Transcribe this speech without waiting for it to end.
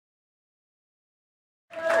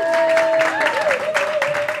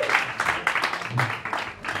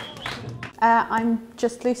I'm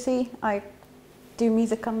just Lucy. I do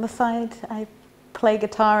music on the side. I play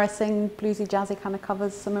guitar, I sing bluesy, jazzy kind of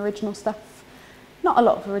covers, some original stuff. Not a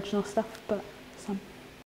lot of original stuff, but some.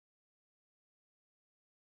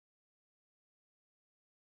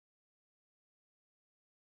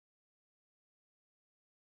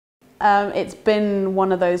 It's been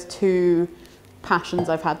one of those two passions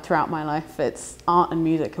I've had throughout my life. It's art and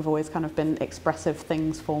music have always kind of been expressive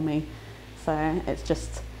things for me. So it's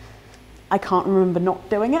just, I can't remember not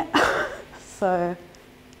doing it. So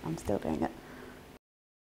I'm still doing it.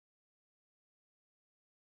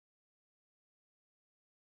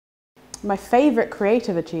 My favourite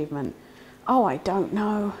creative achievement? Oh, I don't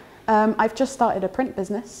know. I've just started a print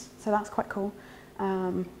business, so that's quite cool.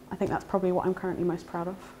 I think that's probably what I'm currently most proud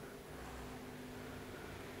of.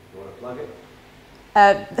 You want to plug it?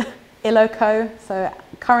 Illoco, so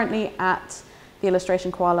currently at the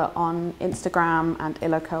Illustration Koala on Instagram and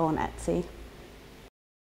Illoco on Etsy.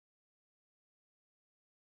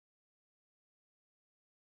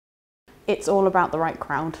 It's all about the right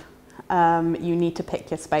crowd. You need to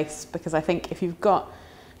pick your space, because I think if you've got,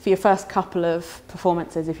 for your first couple of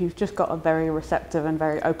performances, if you've just got a very receptive and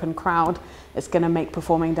very open crowd, it's going to make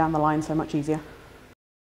performing down the line so much easier.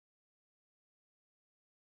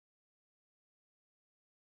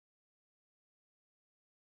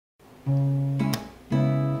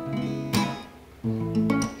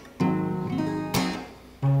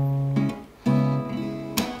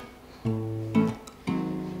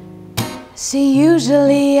 See,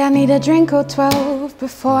 usually I need a drink or 12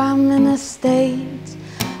 before I'm in a state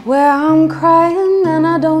where I'm crying and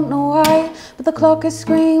I don't know why, but the clock is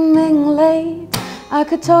screaming late. I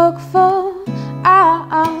could talk for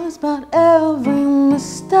hours about every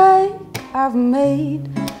mistake I've made.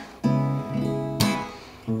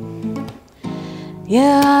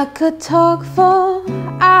 Yeah, I could talk for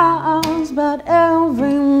hours about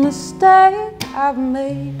every mistake I've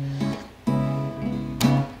made.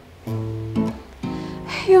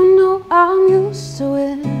 You know I'm used to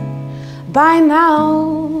it by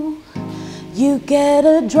now. You get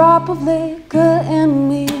a drop of liquor in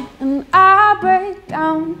me and I break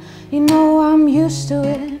down. You know I'm used to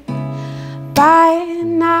it by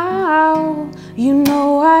now. You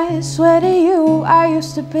know I swear to you I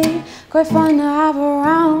used to be quite fun to have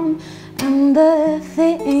around. And the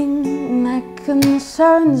thing that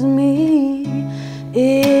concerns me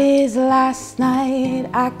is last night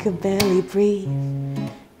I could barely breathe.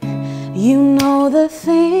 You know the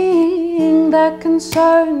thing that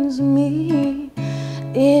concerns me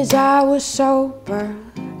is I was sober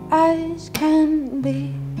as can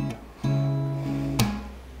be.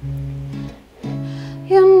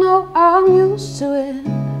 You know I'm used to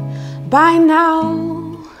it by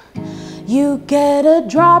now. You get a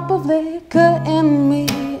drop of liquor in me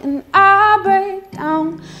and I break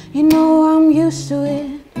down. You know I'm used to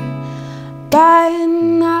it by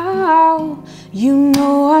now. You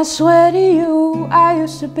know I swear to you I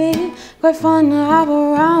used to be quite fun to have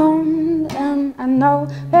around. And I know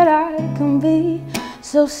that I can be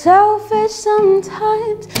so selfish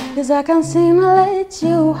sometimes, 'cause I can't seem to let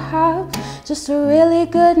you have just a really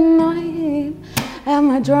good night. And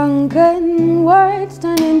my drunken words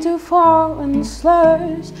turn into foreign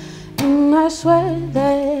slurs, and I swear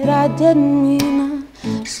that I didn't mean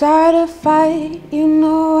to start a fight. You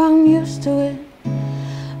know I'm used to it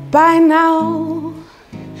by now.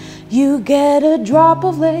 You get a drop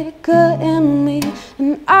of liquor in me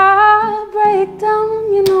and I break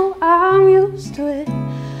down. You know I'm used to it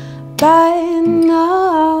by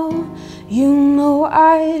now. You know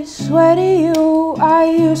I swear to you I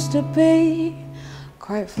used to be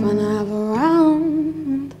quite fun to have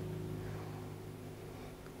around.